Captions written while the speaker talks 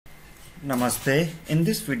Namaste. In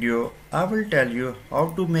this video, I will tell you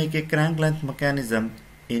how to make a crank length mechanism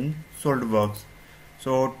in Solidworks.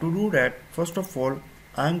 So to do that, first of all,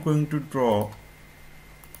 I am going to draw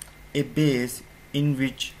a base in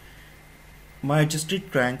which my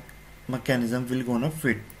adjusted crank mechanism will gonna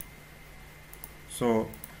fit. So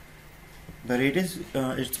the radius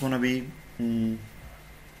it's gonna be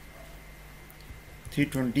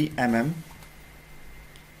 320 mm.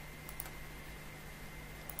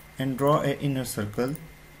 And draw an inner circle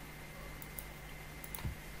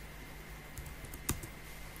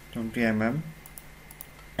 20 mm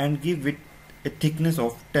and give it a thickness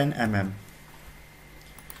of 10 mm.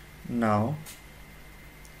 Now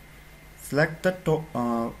select the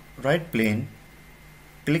right plane,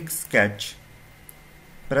 click sketch,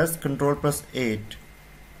 press Ctrl+8.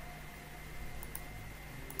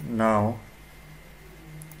 Now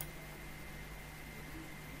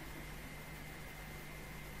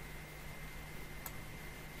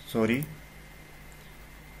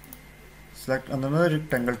select another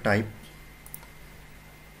rectangle type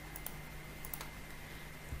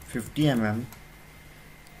 50 mm,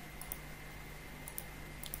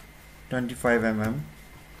 25 mm,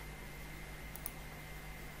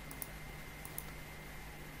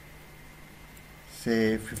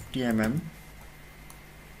 say 50 mm.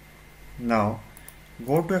 Now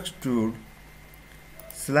go to extrude,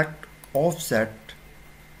 select offset,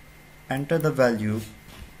 enter the value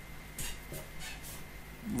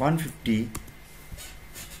 150,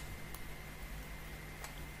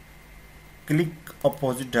 click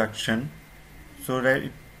opposite direction so that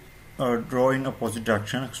it draw in opposite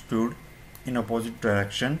direction, extrude in opposite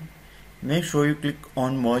direction. Make sure you click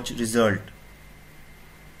on merge result.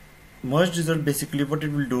 Merge result, basically what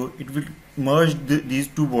it will do, it will merge these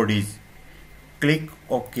two bodies. Click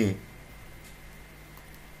OK.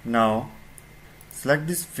 Now select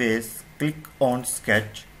this face, click on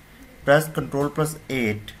sketch, press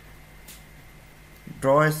Ctrl+8,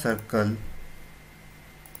 draw a circle.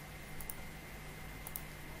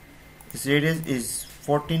 Its radius is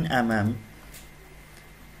 14 mm.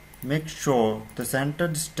 Make sure the center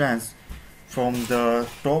distance from the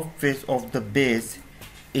top face of the base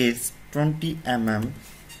is 20 mm.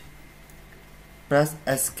 Press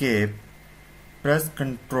escape, press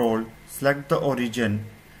Ctrl, select the origin,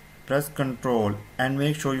 press Ctrl and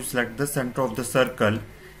make sure you select the center of the circle.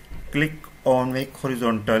 Click on make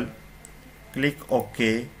horizontal, click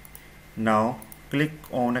OK. Now click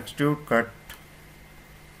on extrude cut,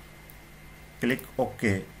 click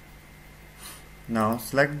OK. Now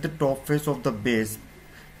select the top face of the base,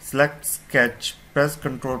 select sketch, press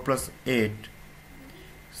Ctrl+8,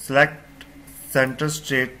 select center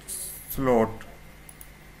straight slot.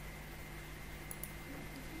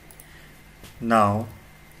 Now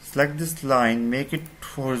select this line, make it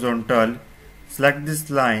horizontal, select this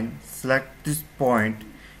line, select this point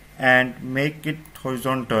and make it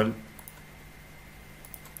horizontal.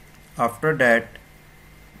 After that,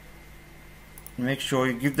 make sure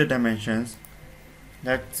you give the dimensions.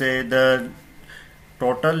 Let's say the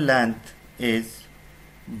total length is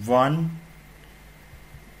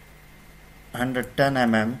 110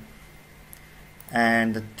 mm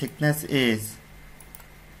and the thickness is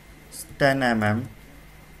 10 mm.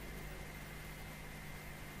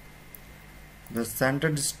 The center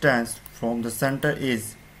distance from the center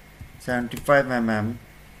is 75 mm.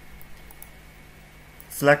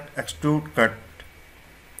 Select extrude cut,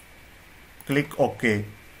 click OK.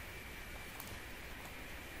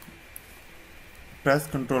 Press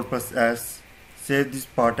Ctrl+S, save this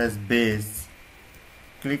part as base,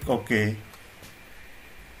 click OK.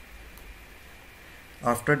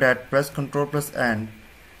 After that, press Ctrl+N,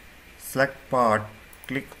 select part,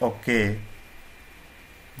 click OK.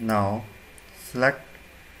 Now select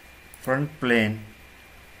front plane,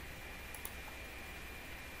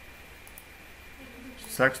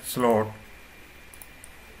 select slot,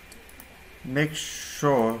 make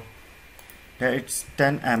sure that it's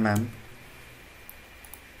 10 mm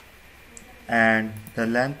and the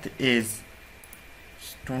length is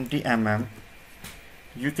 20 mm.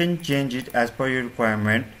 You can change it as per your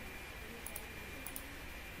requirement.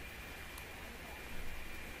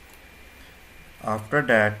 After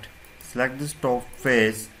that, select this top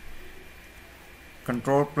face,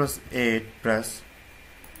 Ctrl+8 press.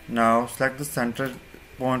 Now select the center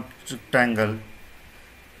point rectangle.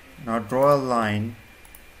 Now draw a line,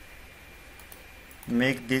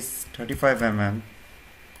 make this 35 mm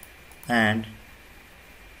and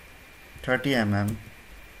 30 mm.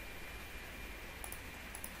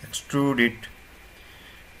 Extrude it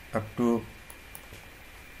up to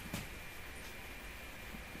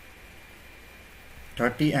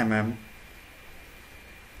 30 mm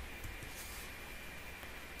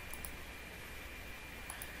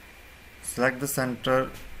select the center,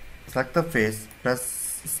 select the face,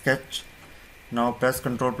 press sketch. Now press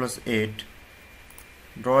Ctrl plus 8,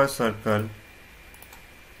 draw a circle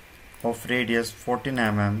of radius 14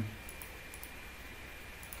 mm.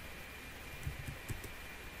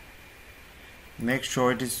 Make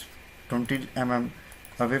sure it is 20 mm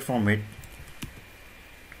away from it.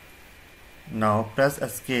 Now press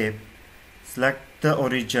escape, select the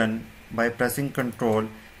origin by pressing Ctrl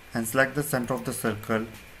and select the center of the circle.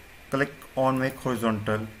 Click on make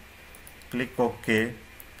horizontal, click OK,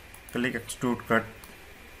 click extrude cut,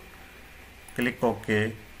 click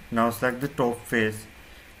OK. Now select the top face,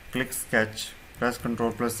 click sketch, press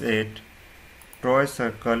Ctrl plus 8, draw a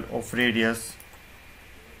circle of radius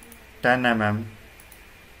 10 mm,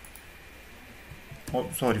 oh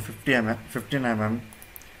sorry 15 mm,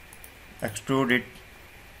 extrude it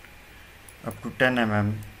up to 10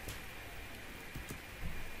 mm.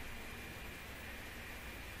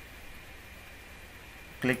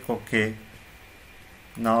 Click OK.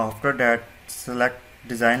 Now after that select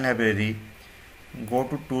design library, go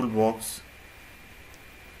to toolbox,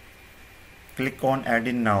 click on add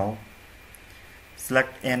in now,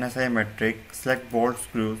 select ANSI metric, select bolt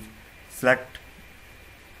screws, select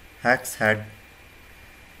hex head,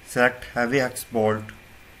 select heavy hex bolt,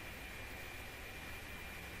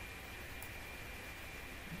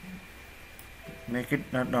 make it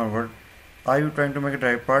not downward. Are you trying to make a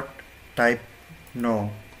dry part? Type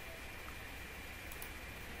no.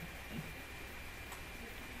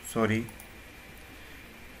 Sorry.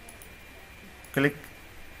 Click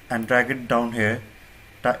and drag it down here.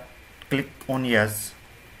 Click on yes.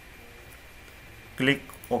 Click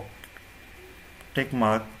OK. Tick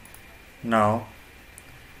mark. Now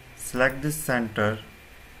select this center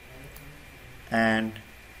and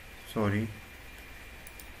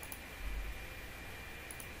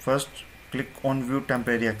first click on view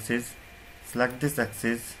temporary axis, select this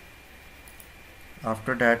axis.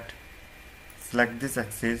 After that select this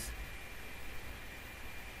axis,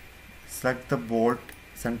 select the bolt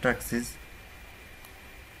center axis,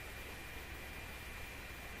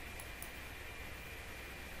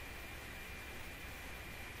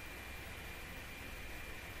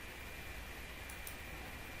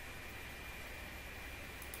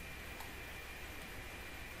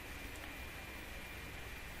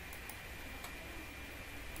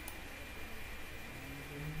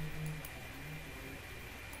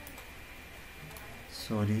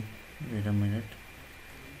 wait a minute,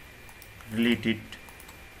 delete it,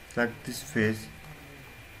 select this face,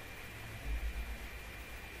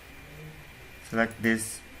 select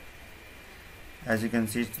this, as you can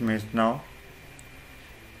see it's meshed now.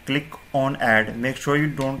 Click on add, make sure you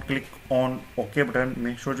don't click on OK button,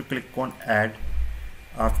 make sure you click on add.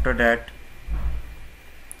 After that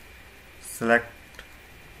select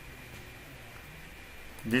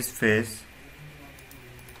this face,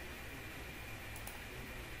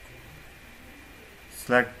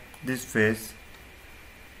 select this face,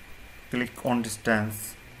 click on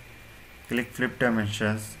distance, click flip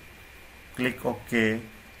dimensions, click OK.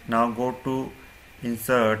 Now go to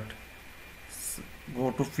insert,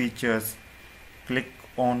 go to features, click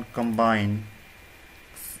on combine,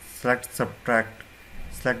 select subtract,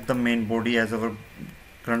 select the main body as our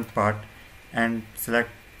current part and select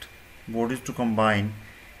bodies to combine,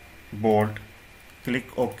 bolt, click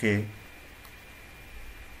OK.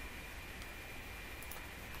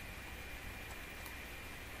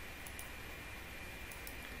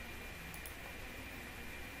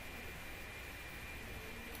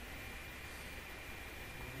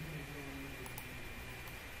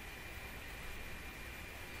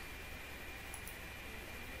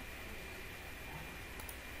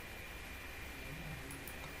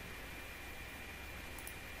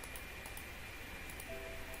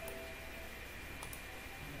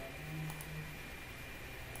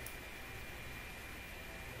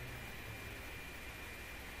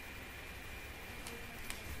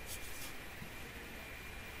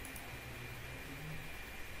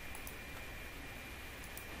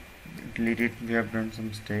 Delete it, we have done some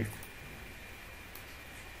mistake.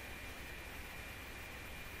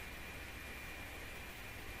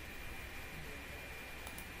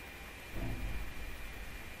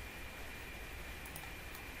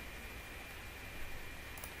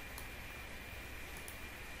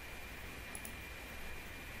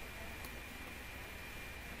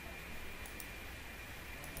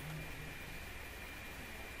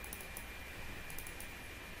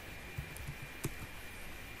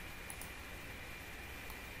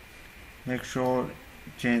 Make sure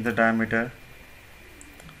change the diameter.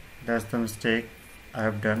 That's the mistake I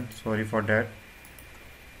have done, sorry for that.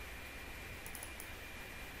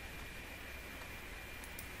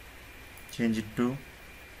 change it to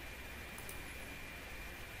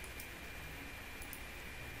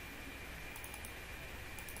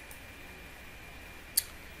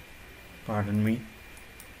pardon me,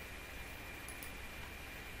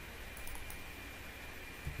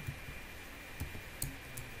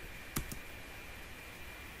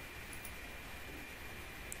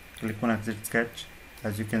 click on exit sketch.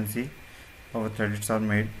 As you can see, our threads are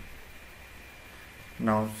made.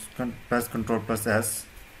 Now press Ctrl plus S,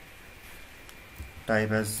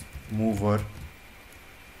 type as mover.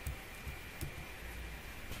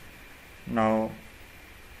 Now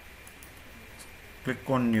click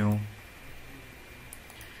on new.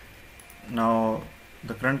 Now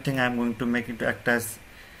the current thing I am going to make it act as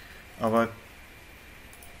our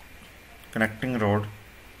connecting rod.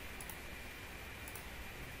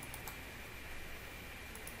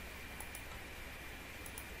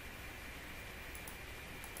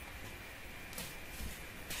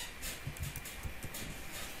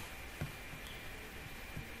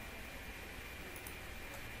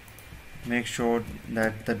 Make sure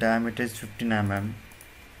that the diameter is 15 mm.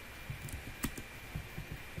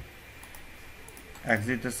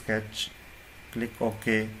 Exit the sketch, click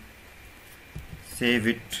OK, save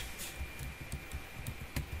it.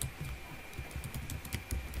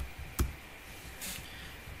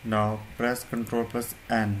 Now press Ctrl plus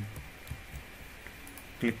N,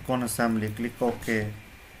 click on assembly, click OK,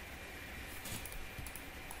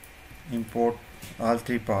 import all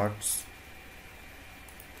three parts.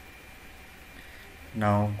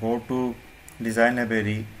 Now go to design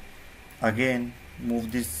library, again move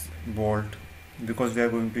this bolt because we are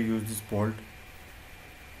going to use this bolt.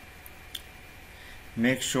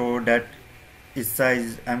 Make sure that its size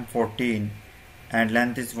is M14 and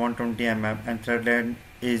length is 120 mm and thread length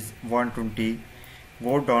is 120.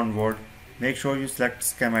 Go downward, make sure you select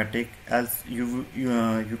schematic, else you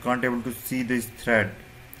can't able to see this thread.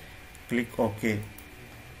 Click OK.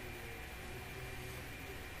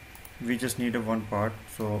 We just need a one part,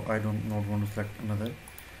 so I don't not want to select another.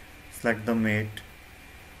 Select the mate,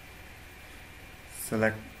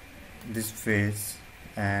 select this face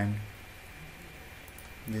and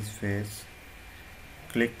this face,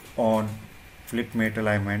 click on flip mate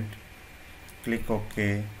alignment, click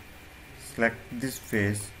OK, select this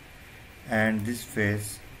face and this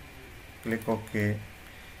face, click OK.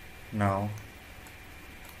 Now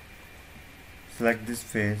select this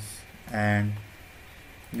face and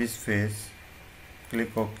this face,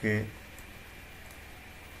 click OK,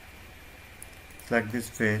 select this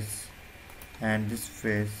face and this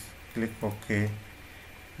face, click OK.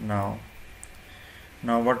 Now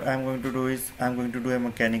what I am going to do is I am going to do a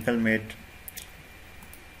mechanical mate.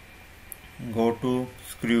 Go to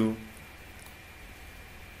screw.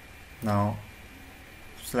 Now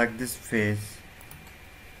select this face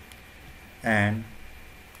and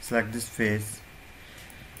select this face.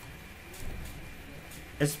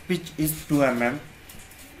 Its pitch is 2 mm,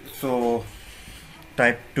 so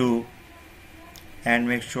type 2 and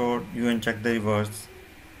make sure you uncheck the reverse.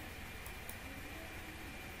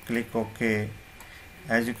 Click OK.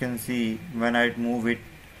 As you can see, when I move it,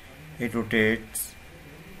 it rotates.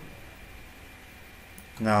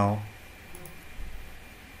 Now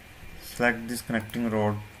select this connecting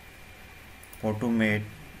rod, go to mate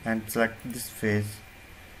and select this face,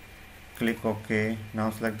 click OK.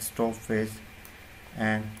 Now select the top face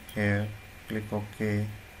and here click OK.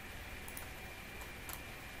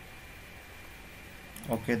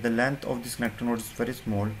 Okay, the length of this connector node is very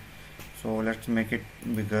small, so let's make it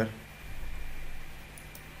bigger.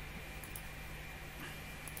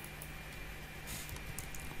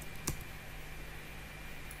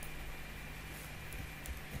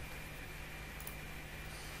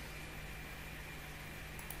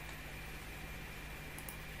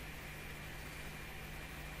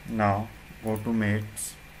 Now go to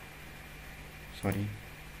mates,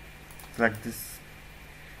 select this,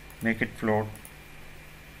 make it float,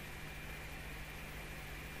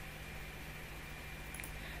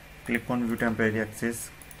 click on view temporary axis,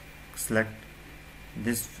 select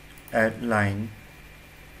this add line,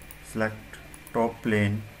 select top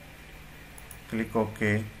plane, click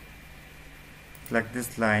OK, select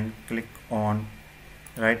this line, click on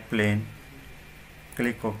right plane,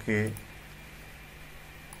 click OK,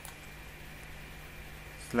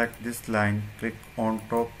 select this line, click on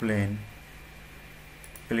top plane,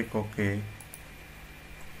 click OK.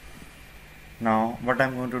 Now what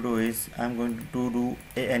I'm going to do is I'm going to do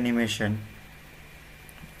a animation.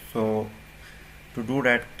 So to do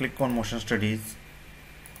that, click on motion studies,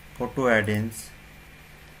 go to add-ins,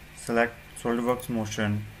 select Solidworks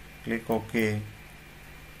motion, click OK,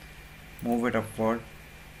 move it upward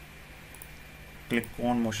click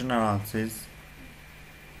on motion analysis,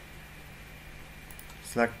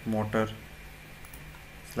 select motor,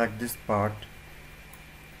 select this part,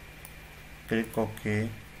 click OK.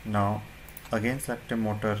 Now again select a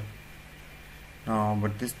motor, now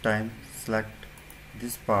but this time select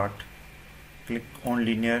this part, click on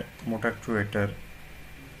linear motor actuator,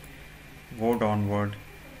 go downward,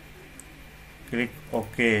 click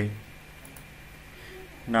OK.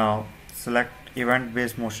 Now select event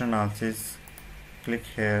based motion analysis, click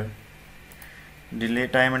here, delay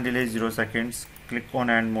time and delay 0 seconds, click on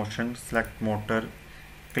end motion, select motor,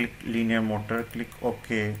 click linear motor, click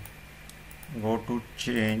OK, go to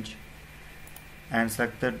change and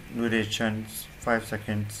select the durations 5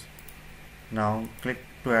 seconds. Now click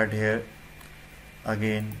to add here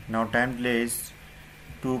again. Now time delay is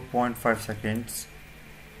 2.5 seconds.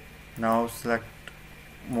 Now select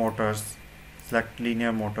motors, select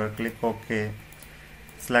linear motor, click OK,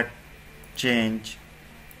 select change.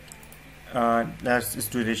 Its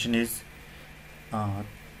duration is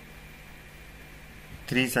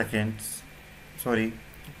 3 seconds, sorry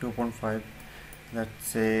 2.5, let's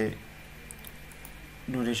say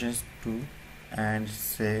duration is 2 and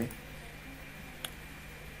say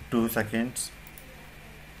 2 seconds.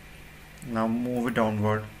 Now move it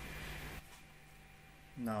downward.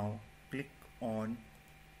 Now click on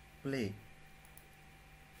play.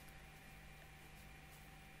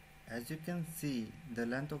 As you can see, the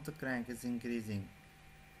length of the crank is increasing.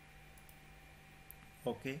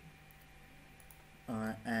 Okay,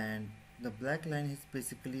 and the black line is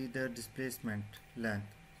basically the displacement length.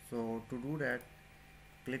 So to do that,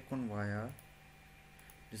 click on wire,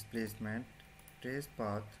 displacement, trace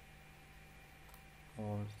path,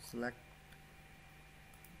 or select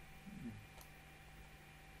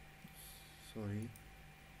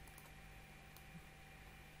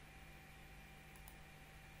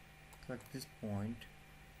select this point,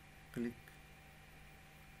 click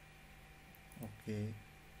OK.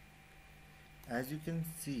 As you can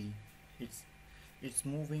see, it's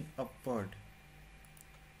moving upward.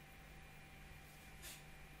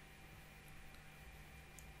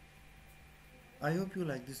 I hope you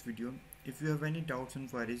like this video. If you have any doubts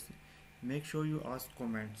and queries, make sure you ask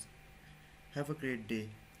comments. Have a great day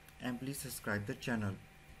and please subscribe the channel.